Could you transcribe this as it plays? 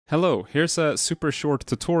Hello, here's a super short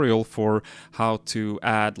tutorial for how to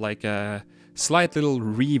add like a slight little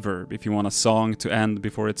reverb if you want a song to end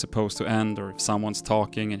before it's supposed to end, or if someone's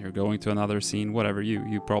talking and you're going to another scene, whatever,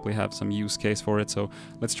 you probably have some use case for it. So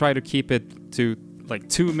let's try to keep it to like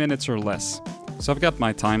 2 minutes or less. So I've got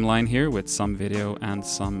my timeline here with some video and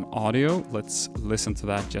some audio. Let's listen to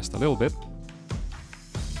that just a little bit.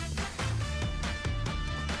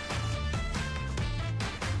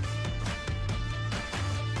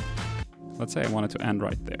 Let's say I want it to end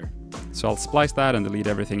right there. So I'll splice that and delete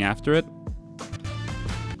everything after it.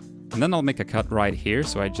 And then I'll make a cut right here,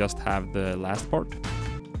 so I just have the last part.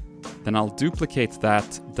 Then I'll duplicate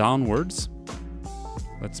that downwards.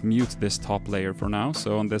 Let's mute this top layer for now.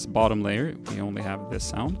 So on this bottom layer, we only have this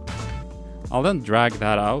sound. I'll then drag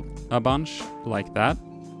that out a bunch like that.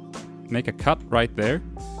 Make a cut right there.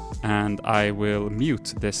 And I will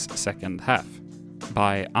mute this second half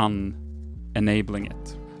by unenabling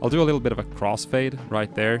it. I'll do a little bit of a crossfade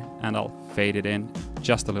right there, and I'll fade it in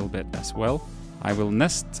just a little bit as well. I will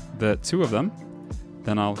nest the two of them.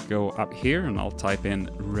 Then I'll go up here and I'll type in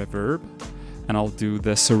reverb, and I'll do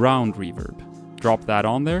the surround reverb. Drop that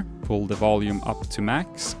on there, pull the volume up to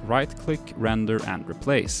max, right click, render and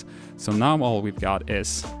replace. So now all we've got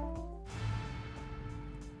is...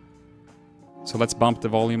 So let's bump the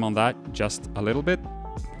volume on that just a little bit.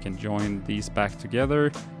 We can join these back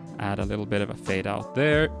together. Add a little bit of a fade out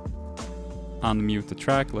there. Unmute the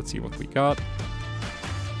track. Let's see what we got.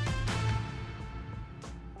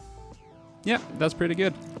 Yeah, that's pretty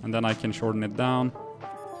good. And then I can shorten it down,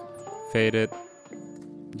 fade it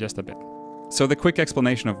just a bit. So the quick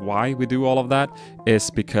explanation of why we do all of that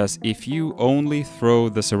is because if you only throw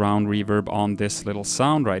the surround reverb on this little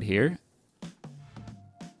sound right here,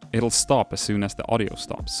 it'll stop as soon as the audio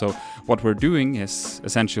stops. So what we're doing is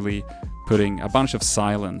essentially putting a bunch of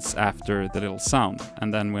silence after the little sound.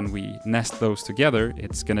 And then when we nest those together,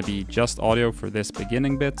 it's gonna be just audio for this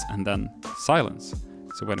beginning bit and then silence.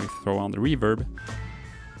 So when we throw on the reverb,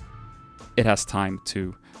 it has time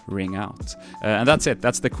to ring out. And that's it.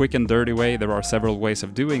 That's the quick and dirty way. There are several ways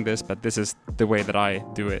of doing this, but this is the way that I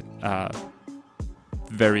do it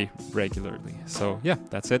very regularly. So yeah,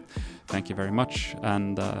 that's it. Thank you very much,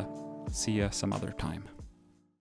 and see you some other time.